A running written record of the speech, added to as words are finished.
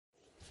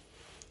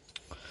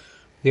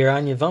We are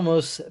on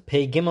Yevamos,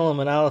 Pei Gimel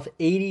Amud Aleph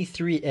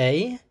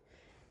 83a.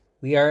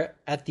 We are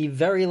at the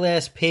very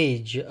last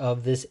page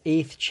of this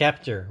 8th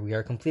chapter. We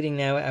are completing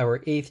now our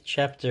 8th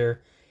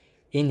chapter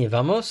in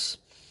Yevamos.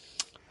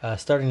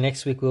 Starting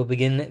next week, we'll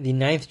begin the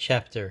 9th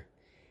chapter.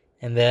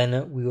 And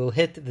then we will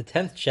hit the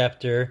 10th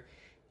chapter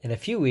in a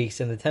few weeks.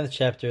 And the 10th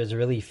chapter is a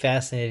really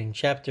fascinating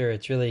chapter.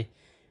 It's really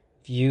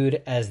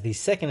viewed as the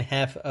second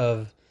half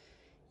of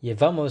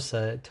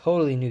Yevamos,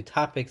 totally new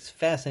topics,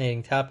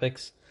 fascinating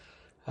topics.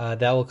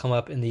 That will come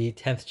up in the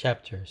 10th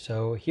chapter.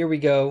 So here we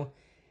go,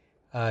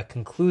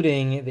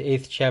 concluding the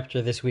 8th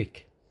chapter this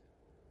week.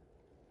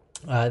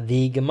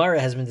 The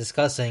Gemara has been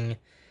discussing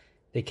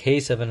the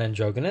case of an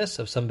androgynous,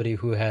 of somebody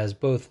who has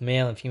both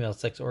male and female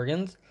sex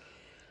organs,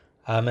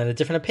 and the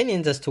different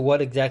opinions as to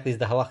what exactly is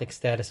the halachic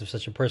status of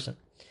such a person.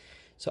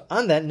 So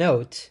on that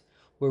note,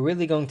 we're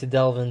really going to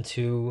delve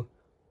into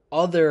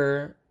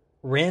other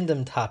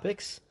random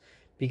topics,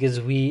 because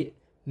we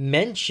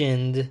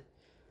mentioned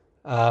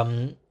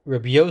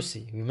Rabbi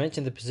Yossi. We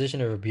mentioned the position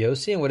of Rabbi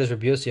Yossi and what does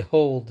Rabbi Yossi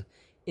hold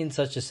in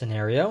such a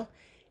scenario.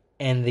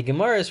 And the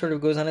Gemara sort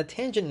of goes on a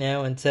tangent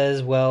now and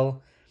says,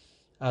 well,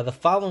 the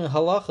following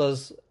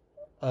halachas,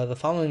 the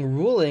following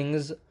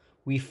rulings,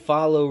 we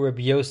follow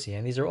Rabbi Yossi.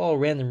 And these are all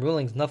random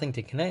rulings, nothing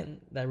to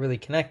connect, that really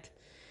connect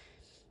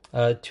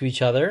to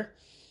each other,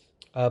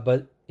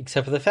 but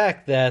except for the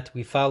fact that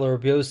we follow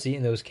Rabbi Yossi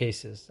in those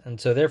cases. And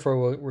so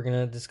therefore we're going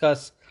to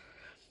discuss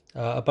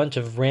a bunch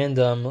of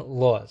random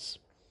laws.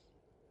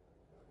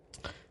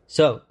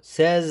 So,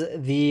 says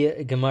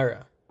the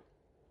Gemara,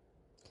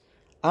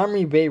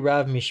 Amri Bey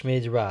Rav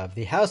Mishmed Rav,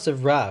 the house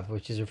of Rav,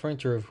 which is referring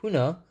to Rav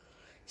Huna,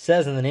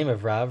 says in the name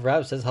of Rav,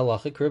 Rav says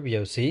halachic Rabbi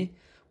Yossi,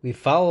 we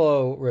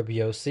follow Rabbi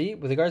Yossi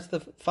with regards to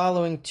the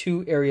following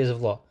two areas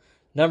of law.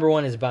 Number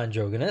one is by an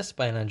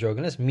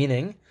androgynous,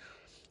 meaning,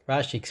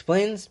 Rashi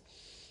explains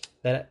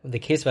that the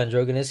case of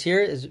androgynous here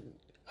is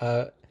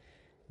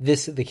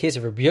the case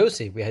of Rabbi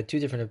Yossi. We had two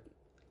different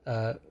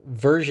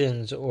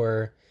versions,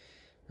 or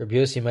Rabbi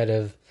Yossi might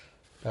have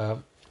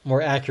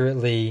more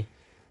accurately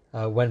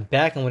went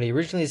back on what he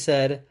originally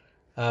said,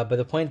 but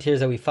the point here is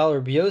that we follow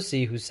Rabbi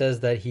Yossi, who says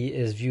that he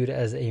is viewed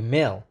as a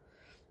male,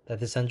 that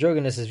this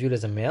androgynous is viewed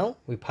as a male.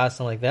 We pass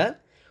on like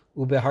that.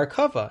 Ube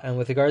harkava, and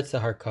with regards to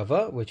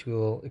harkava, which we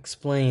will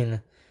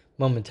explain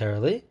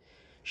momentarily,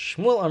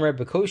 Shmuel Amar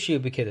Bekoshi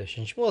Ubekiddush,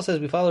 and Shmuel says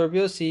we follow Rabbi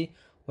Yossi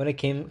when it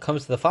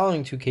comes to the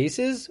following two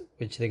cases,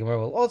 which the Gemara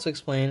will also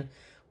explain,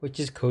 which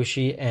is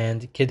Koshi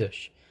and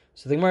Kiddush.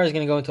 So the Gemara is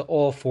going to go into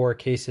all four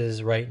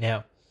cases right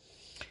now.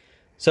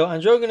 So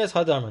androgynous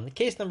hadarman, the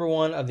case number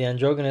one of the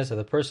androgynous, of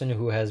the person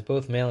who has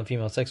both male and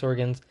female sex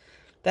organs,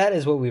 that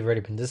is what we've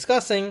already been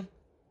discussing.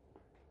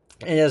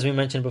 And as we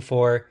mentioned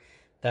before,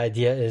 the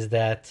idea is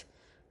that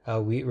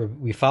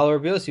we follow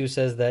Rabbi Yossi, who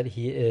says that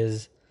he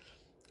is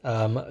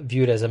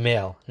viewed as a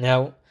male.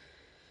 Now,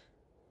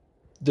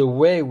 the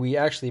way we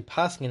actually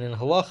paskin in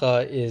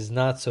halacha is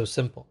not so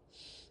simple.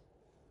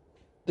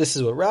 This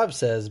is what Rav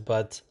says,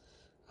 but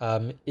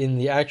in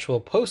the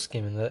actual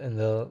poskim, in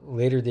the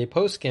later day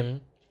poskim,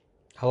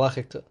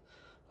 halachic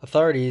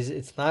authorities,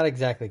 it's not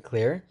exactly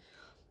clear.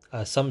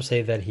 Some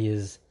say that he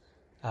is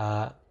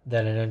that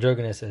an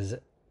androgynous is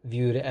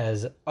viewed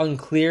as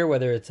unclear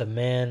whether it's a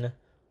man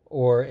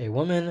or a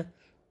woman,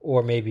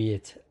 or maybe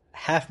it's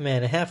half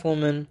man and half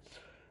woman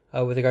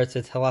with regards to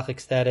its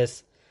halachic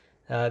status.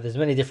 There's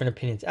many different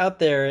opinions out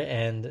there,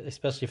 and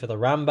especially for the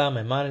Rambam,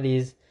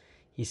 Maimonides,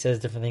 he says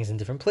different things in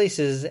different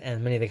places,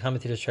 and many of the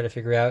commentators try to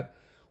figure out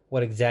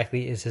what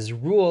exactly is his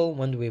rule.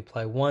 When do we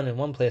apply one in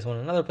one place, one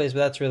in another place? But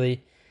that's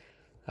really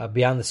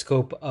beyond the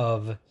scope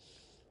of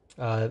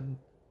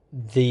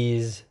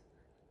these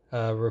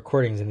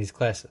recordings in these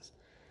classes.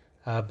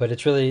 But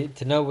it's really,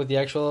 to know what the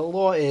actual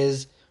law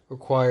is,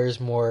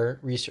 requires more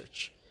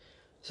research.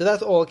 So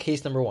that's all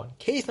case number one.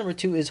 Case number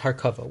two is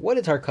Harkava. What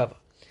is Harkava?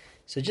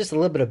 So just a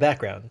little bit of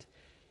background.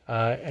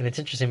 And it's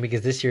interesting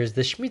because this year is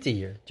the Shemitah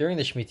year. During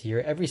the Shemitah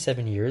year, every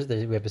 7 years,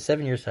 we have a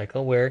 7-year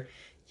cycle where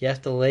you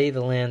have to lay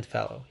the land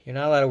fallow. You're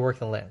not allowed to work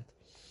the land.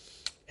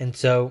 And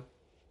so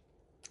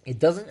it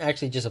doesn't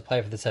actually just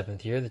apply for the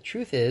 7th year. The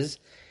truth is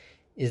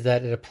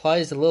that it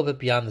applies a little bit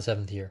beyond the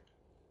 7th year.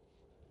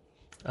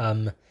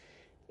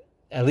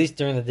 At least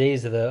during the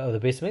days of the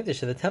Beis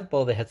Hamikdash, of the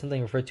temple, they had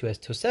something referred to as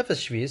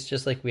Tosefes Shvius,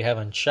 just like we have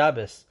on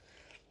Shabbos.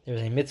 There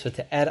was a mitzvah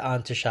to add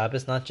on to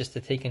Shabbos, not just to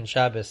take in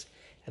Shabbos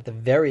at the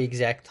very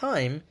exact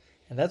time,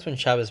 and that's when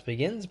Shabbos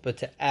begins, but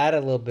to add a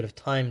little bit of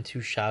time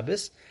to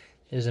Shabbos.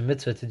 There's a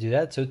mitzvah to do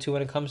that. So too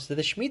when it comes to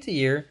the Shemitah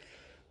year,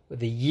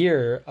 the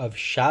year of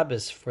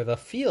Shabbos for the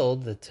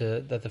field, that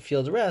the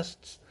field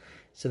rests,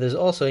 so there's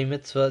also a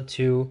mitzvah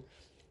to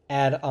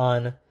add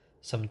on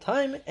some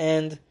time,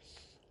 and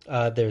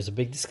there's a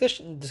big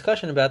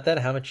discussion about that,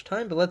 how much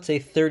time, but let's say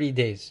 30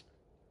 days.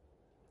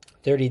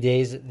 30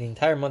 days, the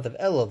entire month of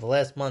Elul, the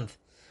last month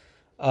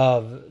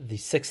of the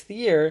 6th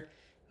year,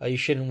 you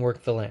shouldn't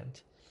work the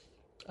land.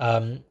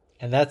 And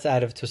that's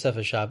out of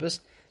Tosefes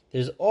Shabbos.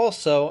 There's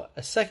also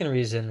a second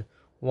reason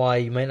why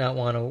you might not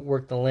want to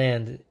work the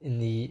land in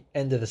the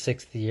end of the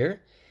 6th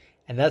year,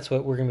 And that's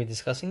what we're going to be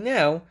discussing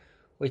now,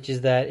 which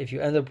is that if you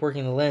end up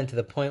working the land to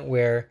the point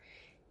where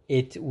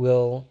it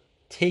will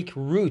take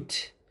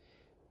root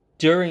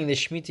during the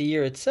Shemitah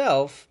year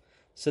itself,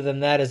 so then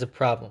that is a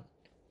problem.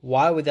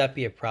 Why would that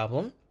be a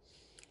problem?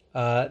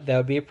 That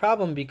would be a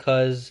problem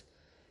because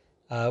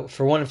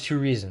for one of two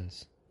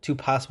reasons, two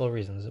possible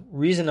reasons.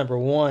 Reason number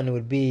one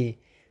would be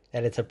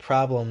that it's a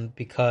problem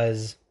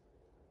because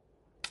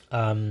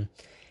the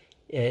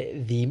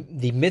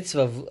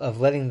mitzvah of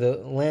letting the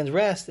land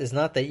rest is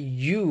not that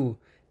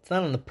it's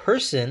not on the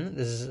person.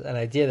 This is an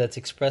idea that's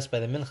expressed by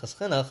the Minchas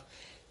Chinuch.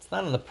 It's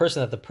not on the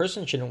person that the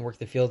person shouldn't work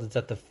the field, it's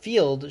that the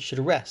field should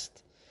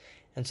rest.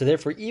 And so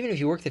therefore, even if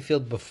you work the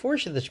field before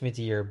the Shemitah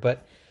year,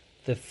 but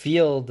the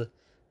field,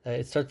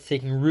 it starts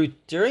taking root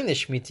during the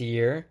Shemitah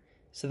year,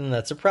 so then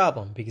that's a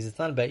problem, because it's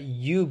not about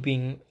you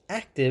being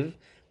active,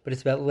 but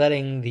it's about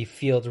letting the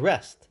field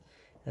rest.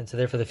 And so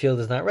therefore the field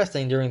is not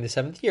resting during the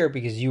 7th year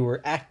because you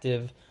were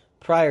active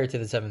prior to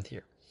the 7th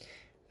year.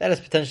 That is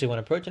potentially one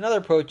approach. Another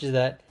approach is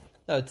that,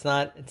 no, it's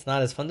not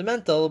as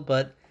fundamental,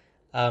 but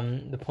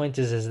the point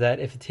is that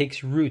if it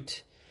takes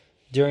root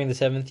during the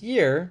 7th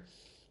year,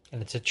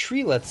 and it's a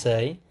tree, let's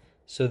say,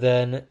 so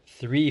then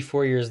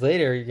 3-4 years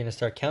later, you're going to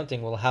start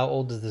counting, well, how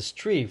old is this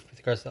tree with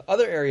regards to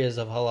other areas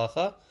of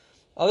halacha,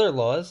 other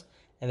laws,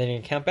 and then you're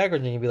going to count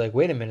backwards and you're going to be like,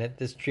 wait a minute,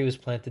 this tree was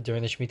planted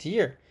during the Shemitah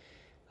year.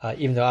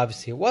 Even though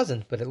obviously it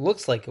wasn't, but it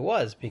looks like it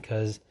was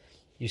because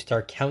you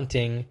start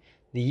counting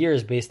the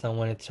years based on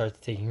when it starts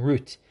taking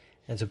root.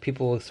 And so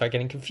people will start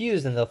getting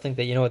confused and they'll think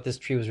that, you know what, this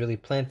tree was really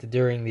planted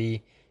during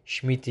the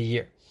Shemitah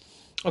year.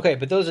 Okay,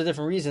 but those are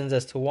different reasons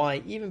as to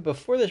why even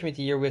before the Shemitah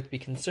year we have to be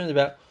concerned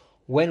about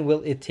when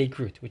will it take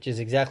root, which is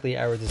exactly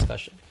our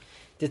discussion.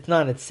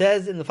 Ditnan, it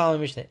says in the following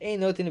Mishnah,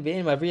 Ein notin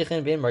be'en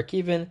mavrichin be'en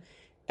markivin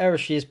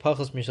ereshis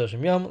pachos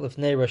mishoshim yom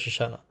lefnei Rosh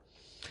Hashanah.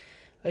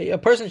 A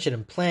person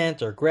shouldn't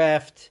plant or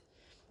graft,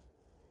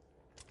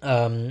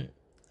 or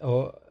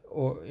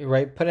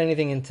put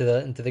anything into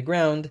the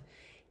ground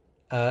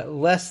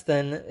less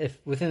than if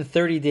within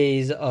 30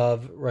 days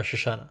of Rosh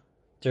Hashanah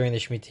during the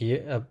Shemitah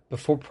year,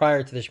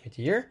 prior to the Shemitah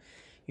year.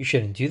 You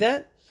shouldn't do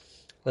that.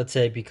 Let's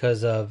say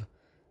because of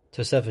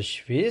Tosefes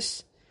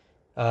Shvius,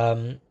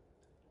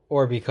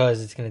 or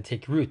because it's going to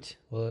take root.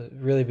 Well,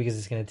 really because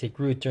it's going to take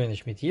root during the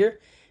Shemitah year.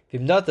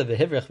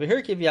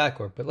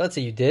 But let's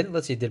say you did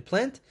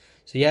plant,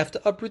 so you have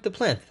to uproot the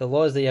plant. The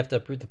law is that you have to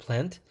uproot the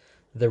plant.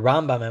 The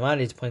Rambam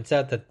Maimonides points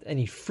out that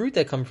any fruit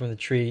that comes from the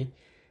tree,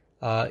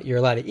 you're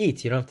allowed to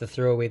eat. You don't have to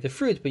throw away the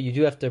fruit, but you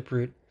do have to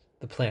uproot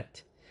the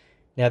plant.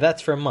 Now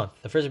that's for a month.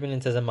 The first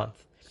opinion says a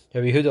month.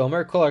 Rabbi Yehuda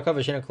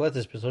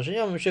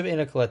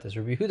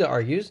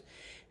argues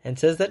and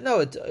says that no,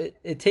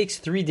 it takes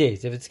 3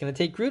 days. If it's going to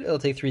take root, it'll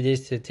take 3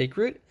 days to take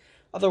root.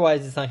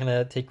 Otherwise, it's not going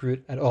to take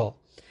root at all.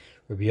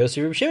 Rabbi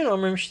Yossi, Rabbi Shimon,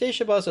 Rabbi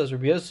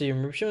Yossi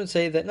and Rabbi Shimon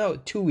say that no,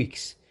 2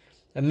 weeks,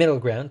 a middle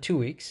ground, 2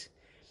 weeks.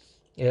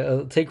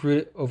 It'll take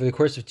root over the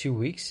course of 2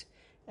 weeks,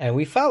 and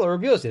we follow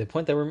Rabbi Yossi.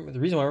 The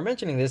reason why we're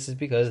mentioning this is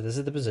because this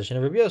is the position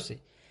of Rabbi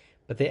Yossi.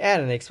 But they add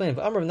and they explain.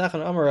 Amar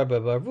Nachman Amar Rabbi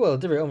Barvuel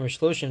Divrei Omer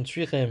Shloshim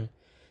Tzrichim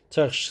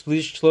Tzarich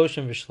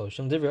Shloshim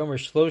V'Shloshim Divrei Omer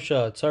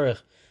Shlosha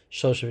Tzarich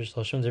Shlosha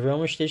V'Shloshim Divrei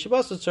Omer Shtei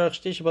Shabbosos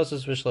Tzarich Shtei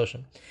Shabbosos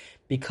V'Shloshim.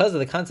 Because of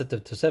the concept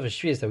of Tosefes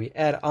Shvius that we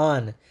add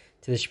on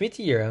to the Shemitah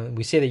year, and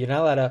we say that you're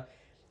not allowed to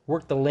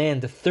work the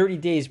land 30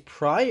 days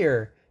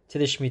prior to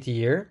the Shemitah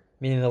year,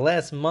 meaning the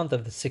last month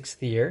of the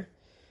 6th year,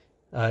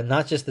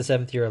 not just the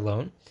 7th year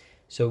alone.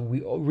 So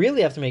we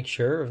really have to make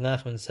sure, Rav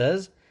Nachman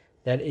says,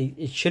 that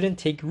it shouldn't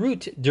take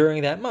root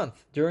during that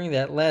month. During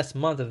that last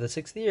month of the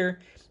 6th year,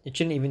 it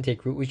shouldn't even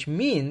take root, which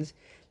means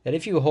that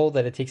if you hold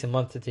that it takes a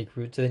month to take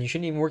root, so then you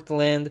shouldn't even work the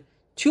land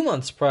 2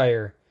 months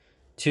prior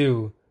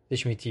to the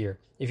Shemitah year.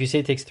 If you say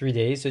it takes 3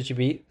 days, so it should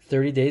be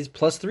 30 days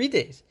plus 3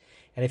 days.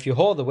 And if you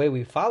hold the way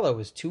we follow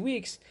is 2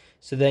 weeks,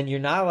 so then you're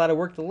not allowed to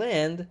work the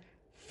land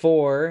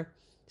for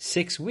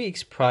 6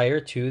 weeks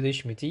prior to the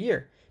Shemitah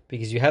year,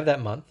 because you have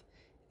that month.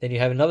 Then you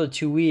have another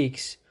 2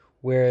 weeks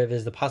where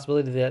there's the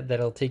possibility that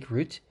it'll take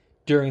root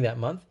during that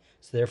month.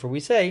 So therefore we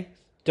say,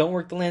 don't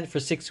work the land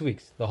for 6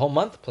 weeks. The whole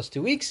month plus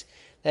 2 weeks,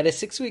 that is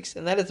 6 weeks,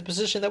 and that is the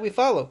position that we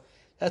follow.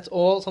 That's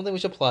all something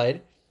which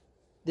applied.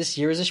 This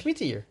year is a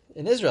Shemitah year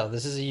in Israel.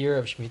 This is a year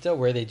of Shemitah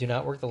where they do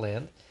not work the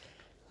land.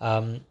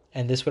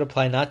 And this would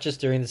apply not just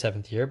during the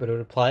 7th year, but it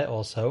would apply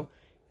also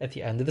at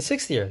the end of the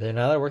 6th year. They're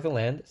not allowed to work the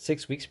land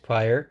 6 weeks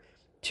prior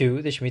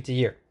to the Shemitah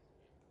year.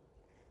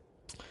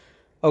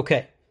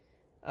 Okay.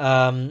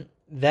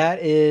 That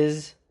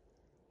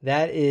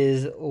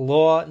is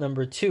law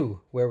number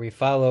 2, where we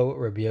follow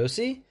Rabbi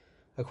Yossi,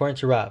 according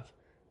to Rav.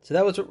 So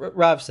that was what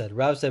Rav said.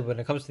 Rav said when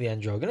it comes to the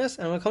androgynous,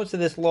 and when it comes to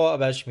this law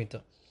about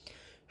Shemitah.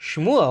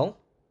 Shmuel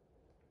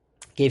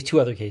gave 2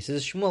 other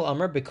cases. Shmuel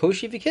Amar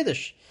Bekoshi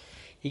v'Kiddush.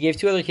 He gave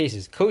 2 other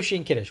cases, Koshi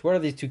and Kiddush. What are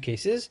these 2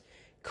 cases?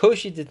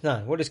 Koshi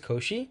Ditnan. What is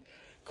Koshi?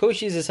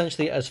 Koshi is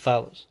essentially as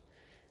follows.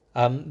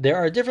 There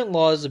are different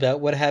laws about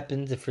what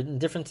happens in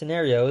different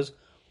scenarios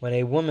when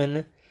a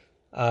woman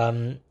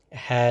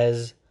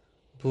has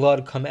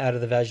blood come out of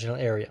the vaginal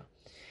area.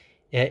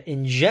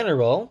 In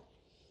general,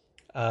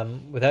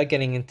 without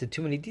getting into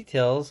too many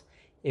details,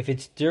 if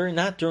it's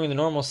not during the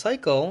normal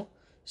cycle,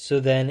 so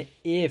then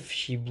if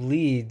she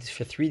bleeds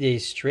for 3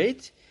 days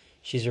straight,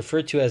 she's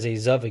referred to as a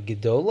Zava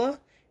Gedola,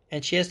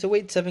 and she has to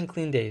wait 7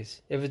 clean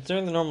days. If it's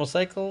during the normal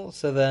cycle,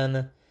 so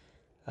then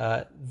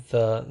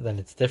then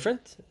it's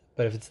different.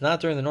 But if it's not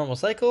during the normal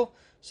cycle,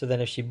 so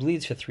then if she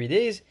bleeds for 3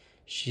 days,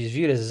 she's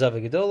viewed as a Zava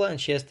Gedola, and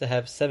she has to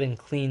have 7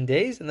 clean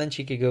days, and then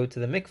she could go to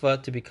the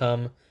mikvah to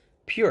become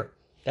pure.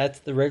 That's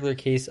the regular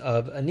case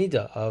of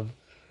Anida, of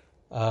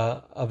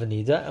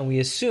Anida, and we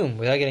assume,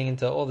 without getting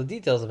into all the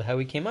details of how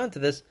we came onto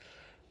this,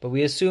 but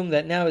we assume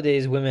that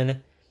nowadays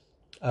women,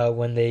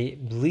 when they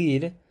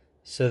bleed,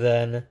 so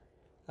then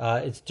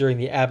it's during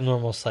the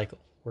abnormal cycle.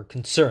 We're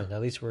concerned,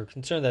 at least we're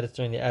concerned that it's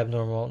during the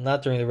abnormal,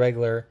 not during the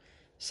regular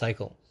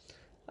cycle.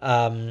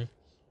 However,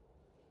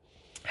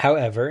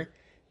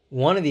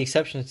 one of the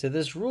exceptions to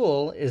this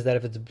rule is that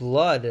if it's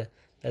blood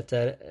that's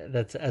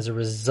as a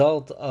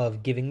result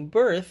of giving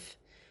birth,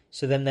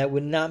 so then that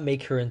would not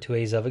make her into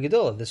a Zava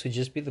Gedola. This would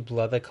just be the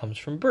blood that comes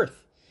from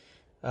birth.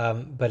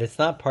 But it's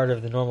not part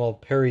of the normal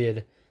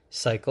period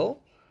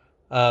cycle.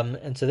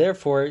 And so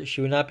therefore, she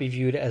would not be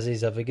viewed as a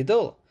Zava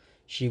Gedola.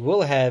 She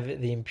will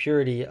have the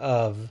impurity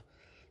of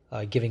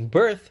giving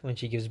birth. When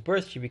she gives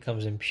birth, she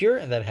becomes impure,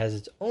 and that has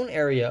its own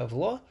area of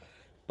law.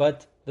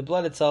 But the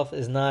blood itself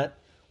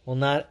will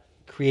not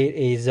create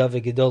a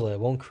Zava Gedola. It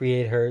won't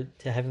create her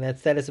to having that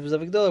status of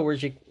Zava Gedola, where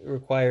she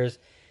requires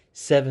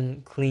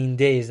 7 clean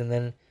days and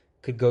then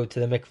could go to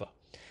the mikvah.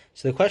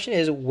 So the question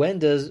is, when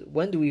do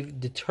we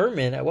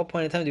determine, at what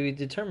point in time do we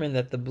determine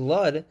that the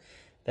blood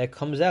that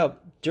comes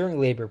out during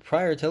labor,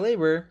 prior to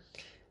labor,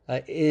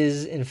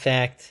 is in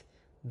fact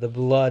the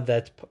blood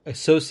that's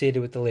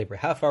associated with the labor?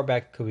 How far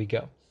back could we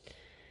go?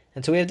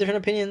 And so we have different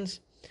opinions.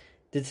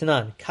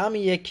 D'tanan,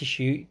 Kamiye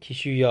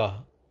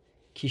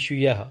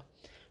Kishuyaha.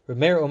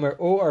 Rameir Omer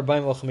O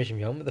Arbaim Ol Chamishim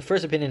Yom. The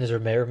first opinion is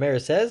Rameir. Rameir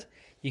says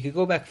you could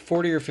go back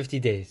 40 or 50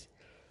 days.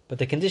 But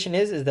the condition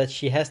is that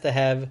she has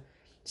to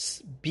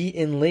be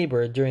in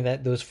labor during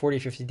those 40,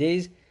 50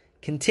 days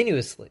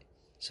continuously.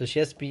 So she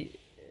has to be,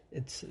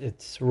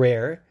 it's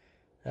rare,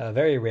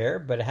 very rare,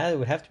 but it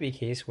would have to be a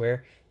case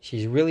where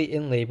she's really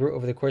in labor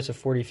over the course of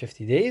 40,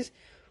 50 days.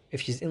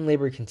 If she's in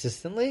labor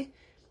continuously,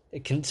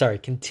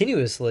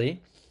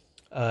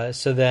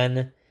 so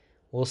then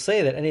we'll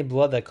say that any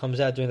blood that comes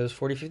out during those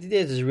 40, 50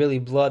 days is really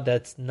blood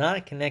that's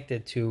not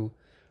connected to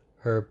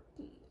her,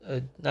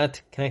 not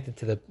connected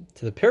to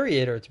the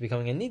period or to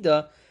becoming a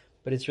nida,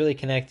 but it's really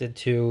connected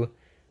to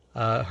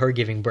her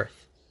giving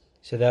birth.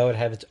 So that would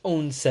have its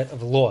own set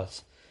of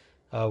laws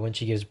when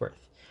she gives birth.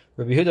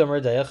 Rabbi Yehuda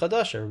Omer Daya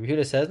Chadasha. Rabbi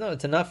Yehuda says, no,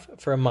 it's enough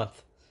for a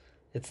month.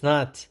 It's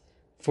not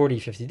 40,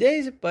 50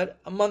 days, but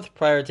a month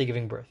prior to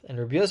giving birth. And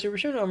Rabbi Yosef Rabbi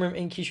Shimon Omer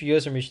in Kishu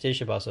Yosef Mishtei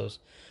Shabasos.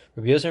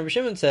 Rabbi Yosef Rabbi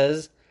Shimon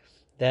says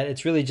that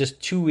it's really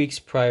just 2 weeks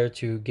prior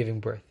to giving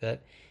birth.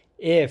 That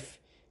if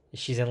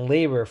she's in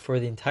labor for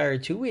the entire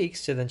 2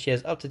 weeks, so then she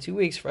has up to 2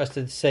 weeks for us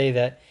to say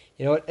that,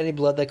 you know what, any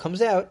blood that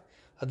comes out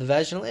of the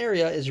vaginal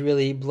area is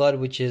really blood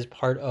which is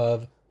part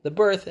of the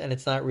birth, and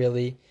it's not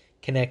really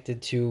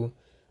connected to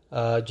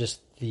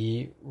just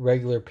the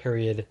regular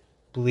period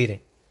bleeding.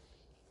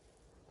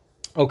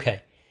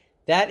 Okay,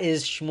 that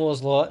is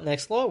Shmuel's law,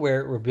 next law,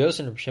 where Rabbi Yosef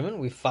and Rabbi Shimon,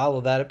 we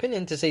follow that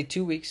opinion to say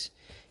 2 weeks.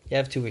 You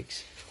have 2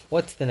 weeks.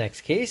 What's the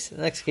next case?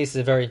 The next case is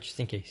a very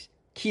interesting case.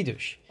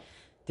 Kiddush.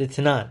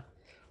 D'tanan.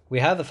 We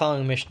have the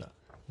following Mishnah.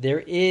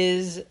 There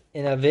is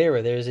an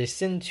Avera, there is a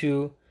sin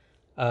to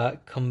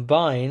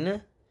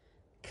combine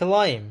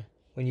Kalayim.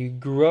 When you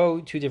grow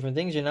two different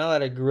things, you're not allowed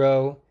to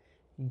grow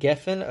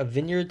Geffen, a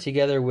vineyard,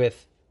 together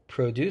with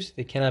produce.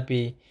 They cannot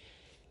be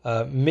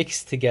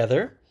mixed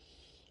together,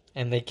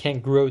 and they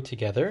can't grow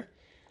together.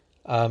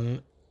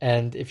 And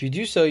if you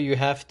do so, you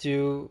have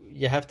to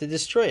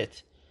destroy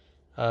it.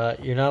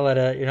 You're not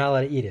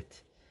allowed to eat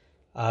it.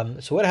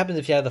 So what happens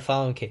if you have the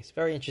following case?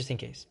 Very interesting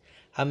case.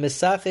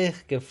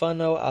 Hamisachich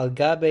gefano al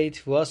gabe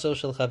tvuaso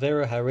shel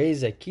chaveru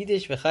hareza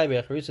kiddush v'chai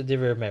be'acharusa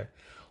divrei mer.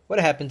 What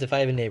happens if I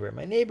have a neighbor?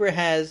 My neighbor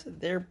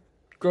they're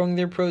growing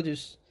their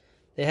produce.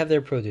 They have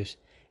their produce,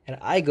 and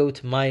I go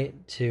to my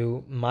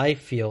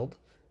field,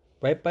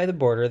 right by the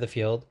border of the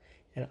field,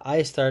 and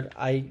I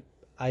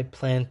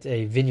plant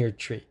a vineyard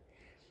tree,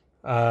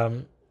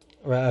 a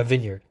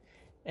vineyard,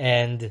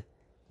 and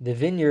the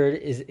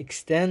vineyard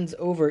extends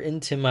over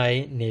into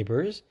my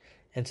neighbors,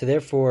 and so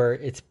therefore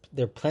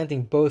they're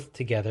planting both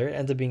together. It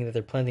ends up being that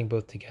they're planting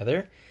both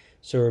together.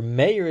 So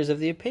Meir is of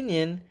the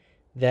opinion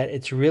that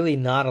it's really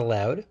not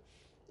allowed.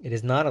 It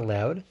is not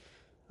allowed.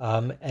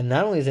 And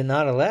not only is it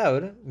not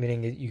allowed,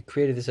 meaning you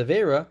created this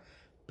Avera,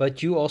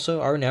 but you also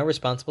are now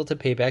responsible to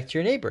pay back to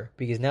your neighbor,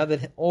 because now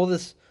that all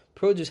this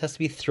produce has to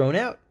be thrown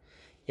out,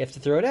 you have to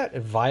throw it out.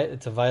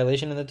 It's a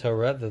violation in the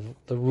Torah.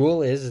 The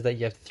rule is that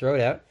you have to throw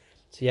it out.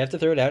 So you have to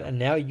throw it out, and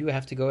now you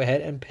have to go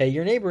ahead and pay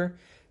your neighbor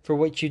for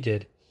what you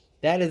did.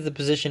 That is the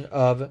position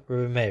of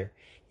Rebbe Meir.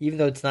 Even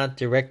though it's not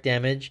direct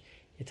damage,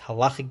 it's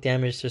halachic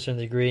damage to a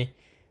certain degree.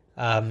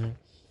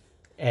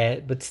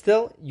 But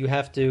still, you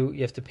have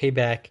to pay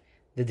back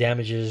the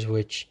damages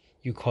which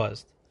you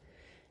caused.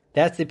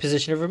 That's the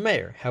position of Rav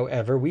Meir.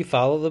 However, we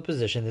follow the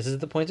position. This is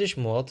the point of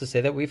Shmuel to say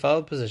that we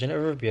follow the position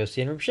of Rabbi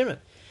Yossi and Rabbi Shimon.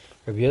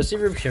 Rabbi Yossi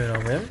and Rabbi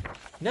Shimon Omrim.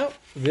 No,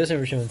 Rabbi Yossi and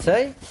Rabbi Shimon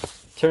say,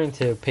 turning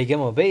to Pei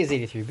Gimel Beis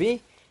 83b,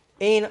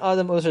 Ein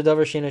Adam Osir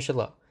Davar Sheina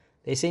Shelo.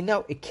 They say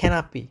no, it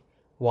cannot be.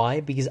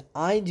 Why? Because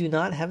I do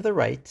not have the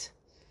right.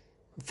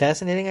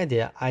 Fascinating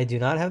idea. I do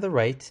not have the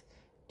right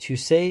to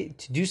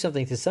do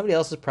something to somebody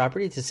else's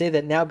property to say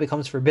that now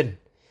becomes forbidden.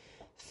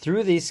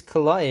 Through these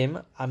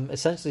kalaim, I'm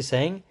essentially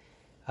saying,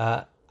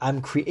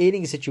 I'm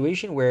creating a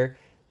situation where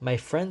my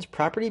friend's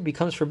property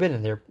becomes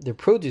forbidden. Their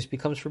produce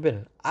becomes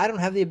forbidden. I don't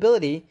have the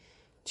ability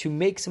to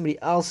make somebody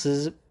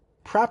else's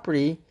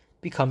property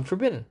become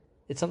forbidden.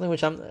 It's something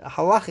which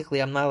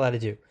halachically I'm not allowed to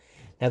do.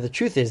 Now the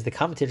truth is, the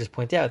commentators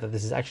point out that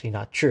this is actually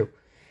not true.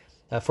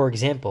 For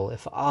example,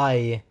 if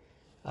I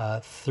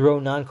throw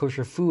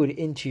non-kosher food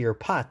into your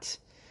pot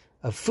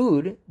of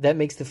food, that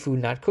makes the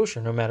food not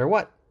kosher, no matter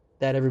what.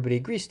 That everybody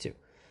agrees to.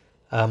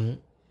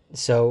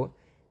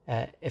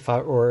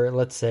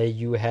 Let's say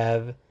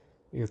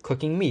you're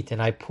cooking meat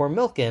and I pour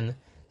milk in,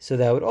 so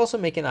that would also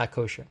make it not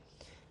kosher.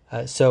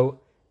 So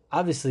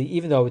obviously,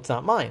 even though it's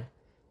not mine,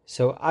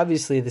 so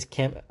obviously this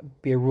can't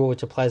be a rule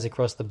which applies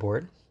across the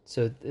board.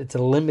 So it's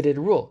a limited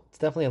rule. It's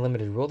definitely a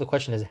limited rule. The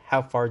question is,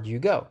 how far do you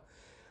go?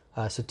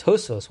 So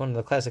Tosos, one of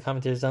the classic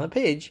commentators on the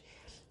page,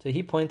 so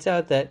he points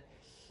out that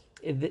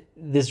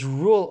this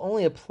rule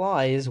only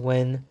applies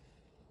when,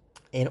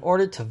 in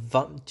order to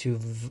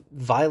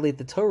violate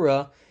the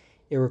Torah,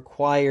 it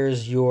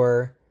requires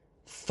your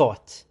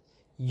thought.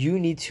 You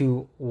need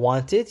to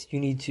want it.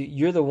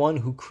 You're the one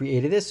who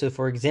created it. So,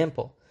 for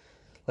example,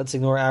 let's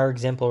ignore our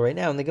example right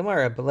now in the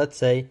Gemara, but let's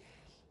say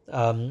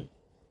to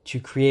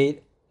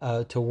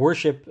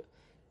worship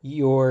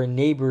your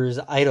neighbor's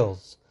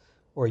idols,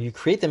 or you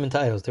create them into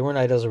idols. They weren't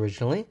idols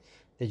originally.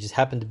 They just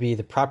happened to be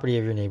the property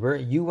of your neighbor.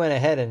 You went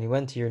ahead and you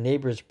went to your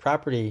neighbor's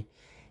property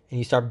and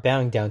you start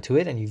bowing down to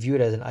it and you view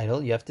it as an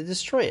idol. You have to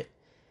destroy it.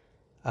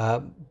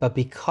 But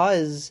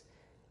because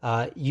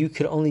you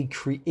could only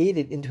create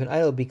it into an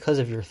idol because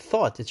of your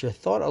thought, it's your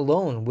thought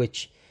alone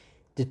which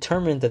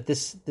determined that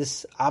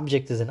this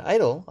object is an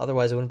idol.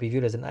 Otherwise, it wouldn't be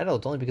viewed as an idol.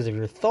 It's only because of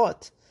your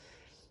thought.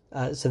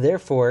 So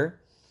therefore,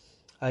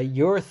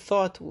 your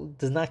thought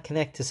does not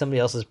connect to somebody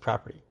else's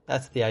property.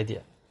 That's the idea.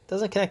 It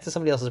doesn't connect to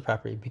somebody else's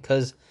property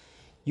because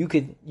you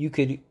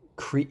could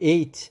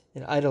create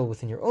an idol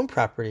within your own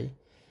property,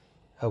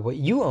 what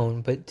you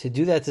own, but to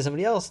do that to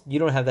somebody else, you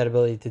don't have that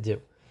ability to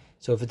do.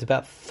 So if it's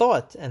about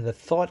thought and the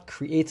thought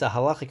creates a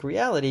halachic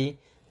reality,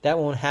 that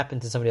won't happen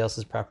to somebody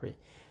else's property.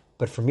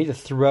 But for me to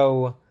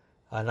throw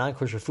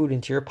non-kosher food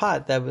into your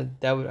pot, that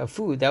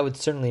would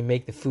certainly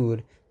make the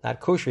food not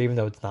kosher, even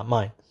though it's not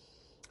mine.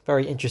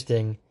 Very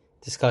interesting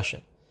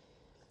discussion.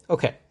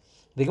 Okay,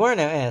 the Gemara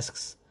now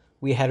asks,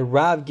 we had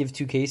Rav give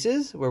two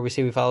cases where we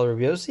say we follow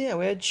Rabbi Yossi, and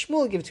we had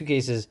Shmuel give two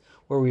cases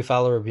where we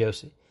follow Rabbi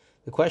Yossi.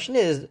 The question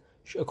is,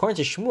 according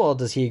to Shmuel,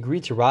 does he agree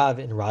to Rav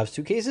in Rav's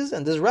two cases,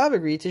 and does Rav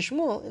agree to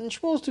Shmuel in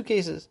Shmuel's two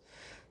cases?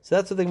 So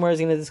that's what the Gemara is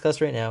going to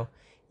discuss right now.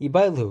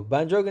 Ibailu,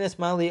 b'androgynous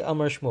mali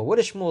amar Shmuel. What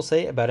does Shmuel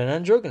say about an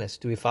androgynous?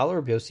 Do we follow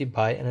Rabbi Yossi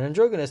by an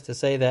androgynous to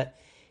say that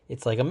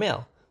it's like a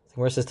male? The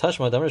Gemara says,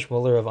 Tashma damar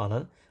Shmuel Rav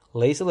Anan,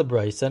 leisa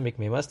lebraisa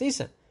mikmei mas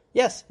nisan.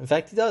 Yes, in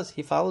fact he does.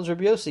 He follows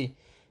Rabbi Yossi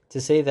to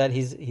say that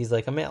he's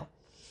like a male.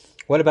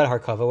 What about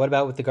Harkava? What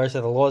about with regards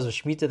to the laws of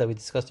Shemitah that we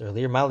discussed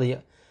earlier? Mali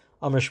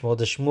amar Shmuel.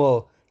 Does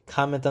Shmuel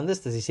comment on this?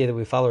 Does he say that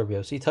we follow Rabbi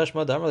Yossi?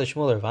 Tashma damar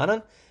Shmuel Rav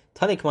Anan,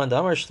 tanikman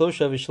damar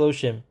shlosha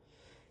v'shloshim.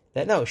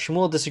 That no,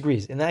 Shmuel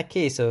disagrees. In that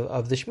case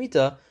of the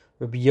Shemitah,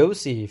 Rabbi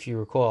Yossi, if you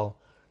recall,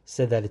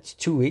 said that it's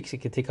 2 weeks. It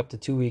could take up to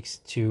 2 weeks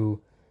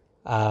to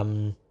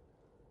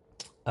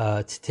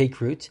take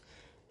root.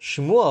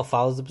 Shmuel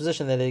follows the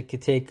position that it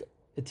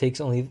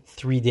takes only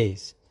 3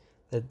 days.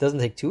 It doesn't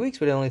take 2 weeks,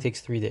 but it only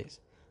takes 3 days.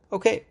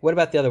 Okay, what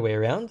about the other way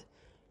around?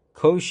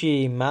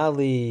 Koshi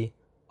Mali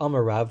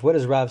Amar Rav. What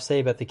does Rav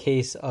say about the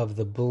case of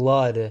the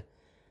blood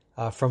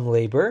from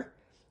labor?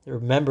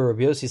 Remember,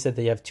 Rabbi Yossi said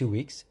that you have 2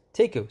 weeks.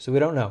 Teku. So we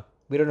don't know.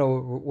 We don't know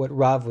what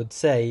Rav would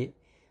say,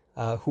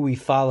 who we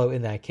follow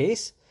in that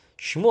case.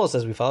 Shmuel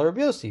says we follow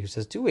Rabbi Yossi, who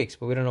says 2 weeks,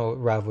 but we don't know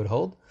what Rav would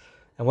hold.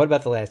 And what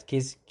about the last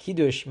case?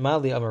 Kiddush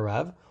Mali Amar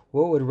Rav.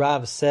 What would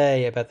Rav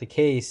say about the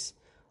case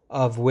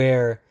of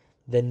where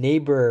the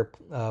neighbor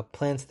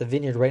plants the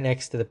vineyard right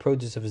next to the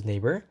produce of his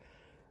neighbor?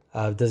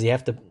 Does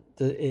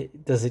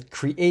it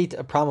create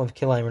a problem of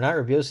kilayim or not?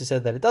 Rabbi Yossi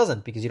said that it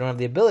doesn't, because you don't have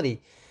the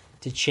ability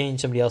to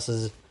change somebody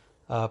else's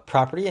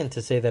property and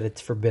to say that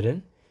it's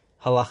forbidden,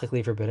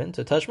 halachically forbidden.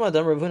 So Tashma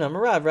Adam Rav Huna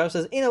Rav. Rav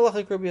says in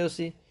halachik Rabbi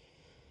Yossi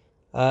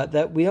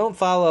that we don't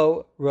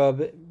follow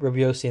Rabbi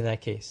Yossi in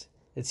that case.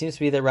 It seems to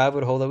be that Rav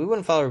would hold that we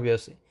wouldn't follow Rabbi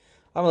Yossi.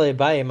 Amalei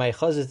Baye my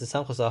chazis the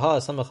samchos aha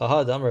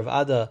samachaha Amar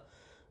Rav Ada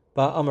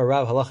ba Amar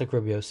Rav halachik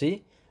Rabbi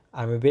Yossi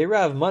Amar Bei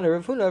Rav Mana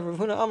Rav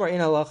Huna Amar in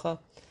halacha.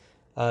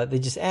 They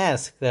just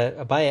ask that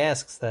Abaye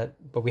asks that,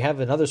 but we have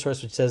another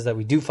source which says that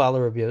we do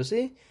follow Rabbi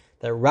Yossi,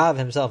 that Rav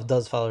himself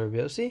does follow Rabbi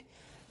Yossi.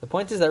 The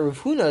point is that Rav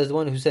Huna is the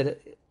one who said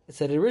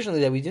it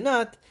originally that we do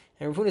not,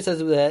 and Rav Huna says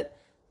that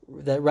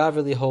that Rav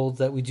really holds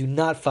that we do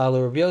not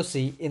follow Rabbi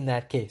Yossi in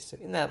that case. So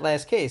in that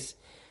last case,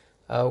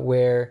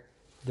 where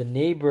the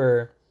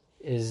neighbor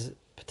is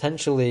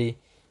potentially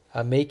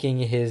making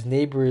his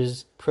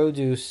neighbor's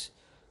produce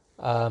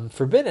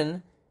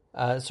forbidden,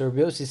 so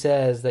Rabbi Yossi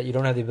says that you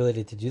don't have the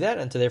ability to do that,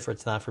 and so therefore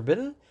it's not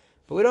forbidden.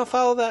 But we don't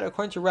follow that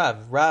according to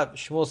Rav.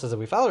 Shmuel says that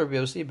we follow Rabbi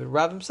Yossi, but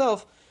Rav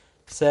himself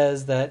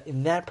says that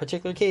in that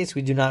particular case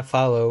we do not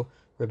follow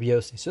Rabbi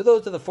Yossi. So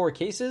those are the four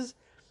cases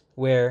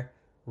where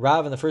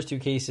Rav in the first two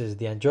cases,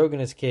 the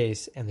androgynous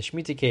case and the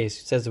Shemitah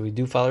case, says that we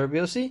do follow Rabbi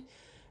Yossi,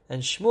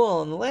 and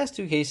Shmuel in the last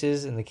two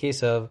cases, in the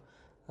case of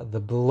the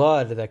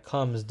blood that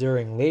comes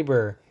during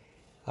labor,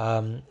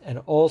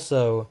 and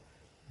also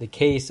the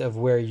case of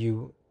where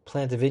you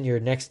plant a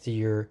vineyard next to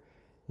your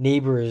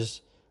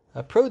neighbor's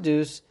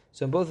produce.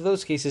 So in both of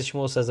those cases,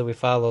 Shmuel says that we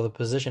follow the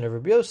position of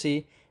Rabbi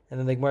Yossi, and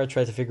then the Gemara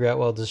tried to figure out,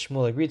 well, does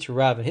Shmuel agree to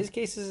Rav in his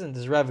cases, and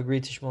does Rav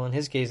agree to Shmuel in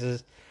his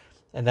cases?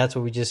 And that's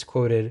what we just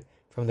quoted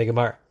from the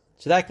Gemara.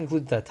 So that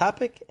concludes that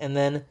topic, and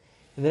then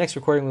in the next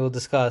recording we will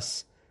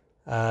discuss,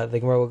 the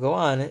Gemara will go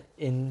on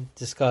and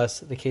discuss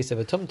the case of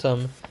a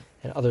tumtum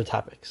and other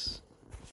topics.